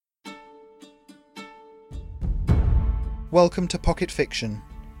Welcome to Pocket Fiction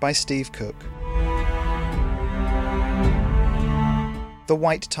by Steve Cook. The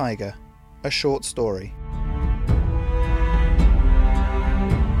White Tiger, a short story.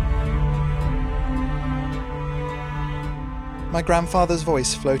 My grandfather's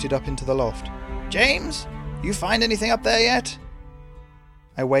voice floated up into the loft. "James, you find anything up there yet?"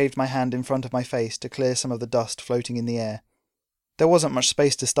 I waved my hand in front of my face to clear some of the dust floating in the air. There wasn't much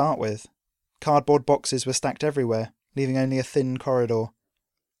space to start with. Cardboard boxes were stacked everywhere, leaving only a thin corridor.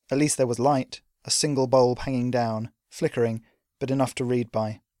 At least there was light, a single bulb hanging down, flickering, but enough to read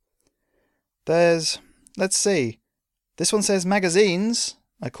by. Let's see. This one says magazines,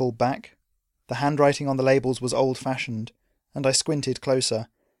 I called back. The handwriting on the labels was old-fashioned, and I squinted closer.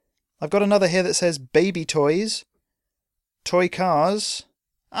 I've got another here that says baby toys. Toy cars.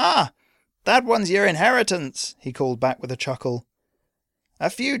 "Ah, that one's your inheritance," he called back with a chuckle. "A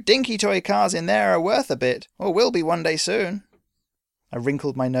few dinky toy cars in there are worth a bit, or will be one day soon." I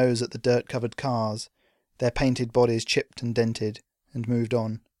wrinkled my nose at the dirt-covered cars, their painted bodies chipped and dented, and moved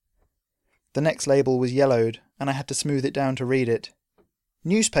on. The next label was yellowed, and I had to smooth it down to read it.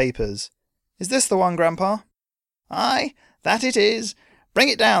 Newspapers. Is this the one, Grandpa? "Aye, that it is. Bring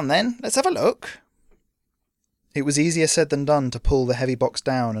it down, then. Let's have a look." It was easier said than done to pull the heavy box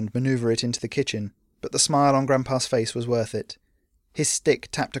down and manoeuvre it into the kitchen, but the smile on Grandpa's face was worth it. His stick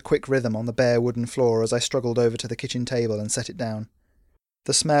tapped a quick rhythm on the bare wooden floor as I struggled over to the kitchen table and set it down.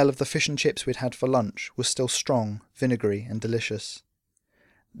 The smell of the fish and chips we'd had for lunch was still strong, vinegary, and delicious.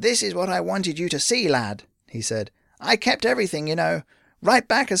 "This is what I wanted you to see, lad," he said. "I kept everything, you know, right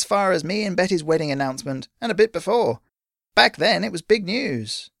back as far as me and Betty's wedding announcement, and a bit before. Back then it was big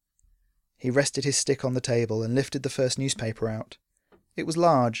news." He rested his stick on the table and lifted the first newspaper out. It was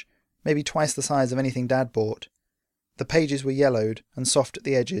large, maybe twice the size of anything Dad bought. The pages were yellowed and soft at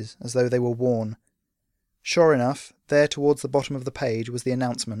the edges, as though they were worn. Sure enough, there towards the bottom of the page was the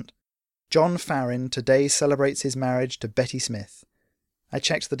announcement. "John Farrin today celebrates his marriage to Betty Smith." I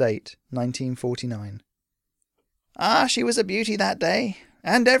checked the date, 1949. "Ah, she was a beauty that day,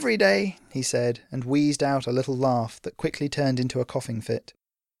 and every day," he said, and wheezed out a little laugh that quickly turned into a coughing fit.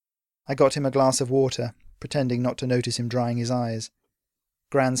 I got him a glass of water, pretending not to notice him drying his eyes.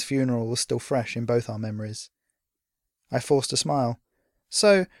 Gran's funeral was still fresh in both our memories. I forced a smile.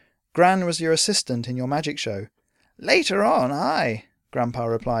 "So, Gran was your assistant in your magic show?" "Later on, aye," Grandpa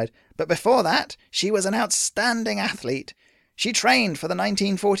replied. "But before that, she was an outstanding athlete. She trained for the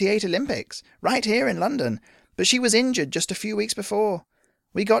 1948 Olympics, right here in London, but she was injured just a few weeks before.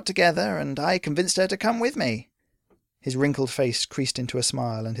 We got together, and I convinced her to come with me." His wrinkled face creased into a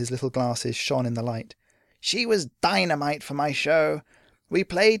smile, and his little glasses shone in the light. "She was dynamite for my show. We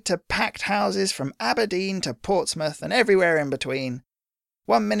played to packed houses from Aberdeen to Portsmouth and everywhere in between.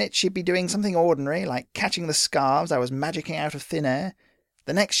 One minute she'd be doing something ordinary, like catching the scarves I was magicking out of thin air.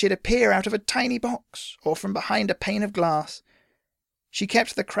 The next she'd appear out of a tiny box, or from behind a pane of glass. She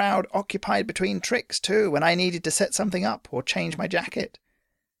kept the crowd occupied between tricks, too, when I needed to set something up or change my jacket."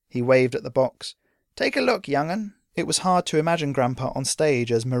 He waved at the box. "Take a look, young'un." It was hard to imagine Grandpa on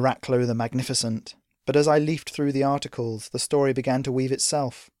stage as Miraclo the Magnificent, but as I leafed through the articles, the story began to weave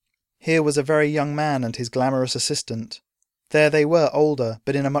itself. Here was a very young man and his glamorous assistant. There they were, older,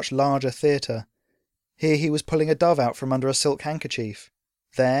 but in a much larger theatre. Here he was pulling a dove out from under a silk handkerchief.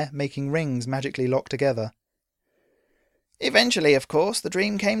 There, making rings magically locked together. "Eventually, of course, the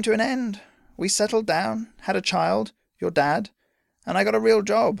dream came to an end. We settled down, had a child, your dad, and I got a real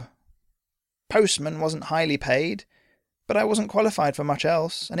job. Postman wasn't highly paid, but I wasn't qualified for much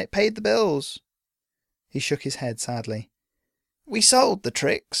else, and it paid the bills." He shook his head sadly. "We sold the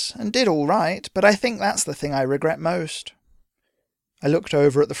tricks, and did all right, but I think that's the thing I regret most." I looked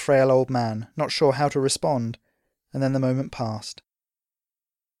over at the frail old man, not sure how to respond, and then the moment passed.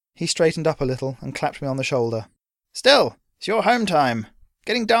 He straightened up a little and clapped me on the shoulder. "Still, it's your home time.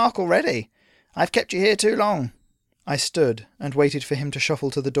 Getting dark already. I've kept you here too long." I stood and waited for him to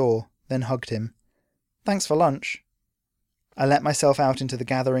shuffle to the door, then hugged him. "Thanks for lunch." I let myself out into the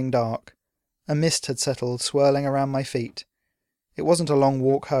gathering dark. A mist had settled, swirling around my feet. It wasn't a long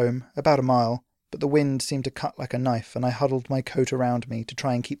walk home, about a mile, but the wind seemed to cut like a knife, and I huddled my coat around me to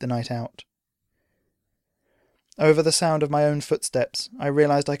try and keep the night out. Over the sound of my own footsteps, I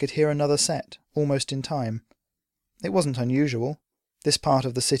realised I could hear another set, almost in time. It wasn't unusual. This part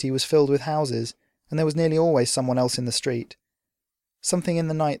of the city was filled with houses, and there was nearly always someone else in the street. Something in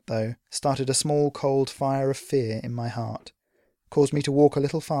the night, though, started a small cold fire of fear in my heart, caused me to walk a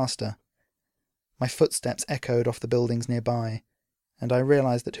little faster. My footsteps echoed off the buildings nearby, and I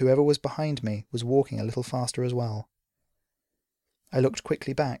realised that whoever was behind me was walking a little faster as well. I looked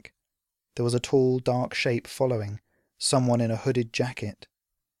quickly back. There was a tall, dark shape following, Someone in a hooded jacket.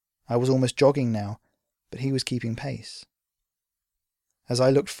 I was almost jogging now, but he was keeping pace. As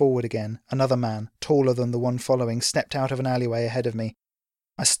I looked forward again, another man, taller than the one following, stepped out of an alleyway ahead of me.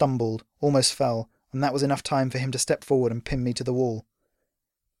 I stumbled, almost fell, and that was enough time for him to step forward and pin me to the wall.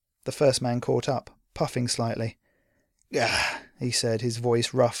 The first man caught up, puffing slightly. "Ah," he said, his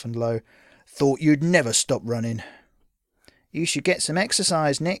voice rough and low. "Thought you'd never stop running." "You should get some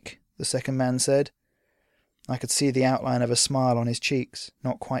exercise, Nick," the second man said. I could see the outline of a smile on his cheeks,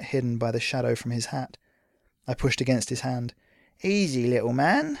 not quite hidden by the shadow from his hat. I pushed against his hand. "Easy, little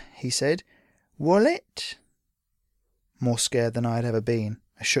man," he said. "Wallet?" More scared than I had ever been,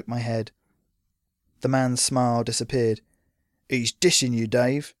 I shook my head. The man's smile disappeared. "He's dissing you,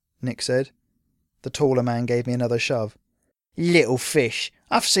 Dave," Nick said. The taller man gave me another shove. "Little fish,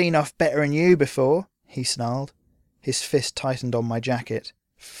 I've seen off better'n you before," he snarled. His fist tightened on my jacket.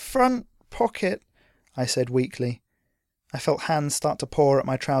 "Front pocket," I said weakly. I felt hands start to paw at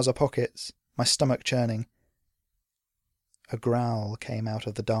my trouser pockets, my stomach churning. A growl came out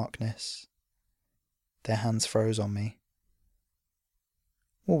of the darkness. Their hands froze on me.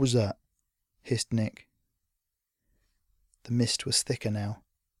 "What was that?" hissed Nick. The mist was thicker now,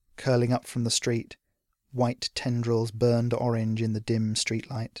 curling up from the street. White tendrils burned orange in the dim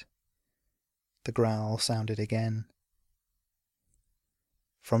streetlight. The growl sounded again.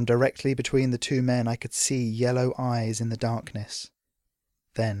 From directly between the two men I could see yellow eyes in the darkness.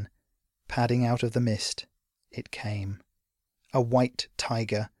 Then, padding out of the mist, it came. A white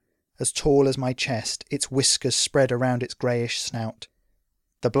tiger, as tall as my chest, its whiskers spread around its greyish snout,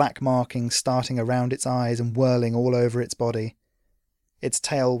 the black markings starting around its eyes and whirling all over its body. Its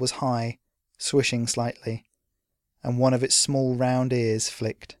tail was high, swishing slightly, and one of its small round ears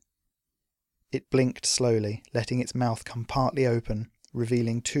flicked. It blinked slowly, letting its mouth come partly open,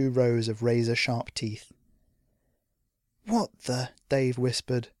 revealing 2 rows of razor-sharp teeth. "What the?" Dave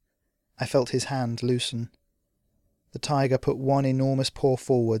whispered. I felt his hand loosen. The tiger put one enormous paw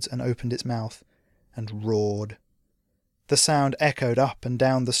forwards and opened its mouth, and roared. The sound echoed up and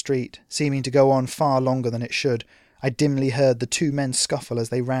down the street, seeming to go on far longer than it should. I dimly heard the 2 men scuffle as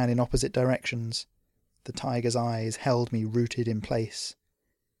they ran in opposite directions. The tiger's eyes held me rooted in place.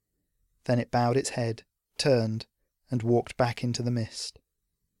 Then it bowed its head, turned, and walked back into the mist.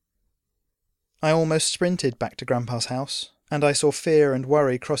 I almost sprinted back to Grandpa's house, and I saw fear and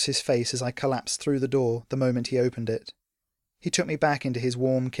worry cross his face as I collapsed through the door the moment he opened it. He took me back into his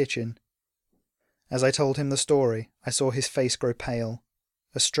warm kitchen. As I told him the story, I saw his face grow pale.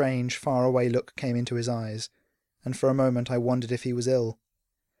 A strange, far-away look came into his eyes, and for a moment I wondered if he was ill.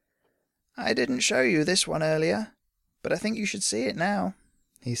 "I didn't show you this one earlier, but I think you should see it now,"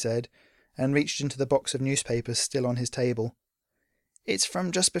 he said, and reached into the box of newspapers still on his table. "It's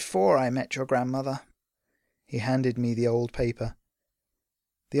from just before I met your grandmother." He handed me the old paper.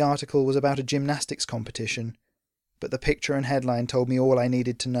 The article was about a gymnastics competition, but the picture and headline told me all I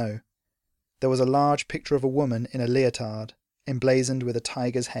needed to know. There was a large picture of a woman in a leotard, emblazoned with a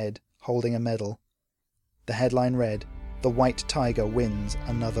tiger's head, holding a medal. The headline read, "The White Tiger wins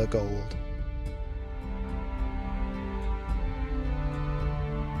another gold."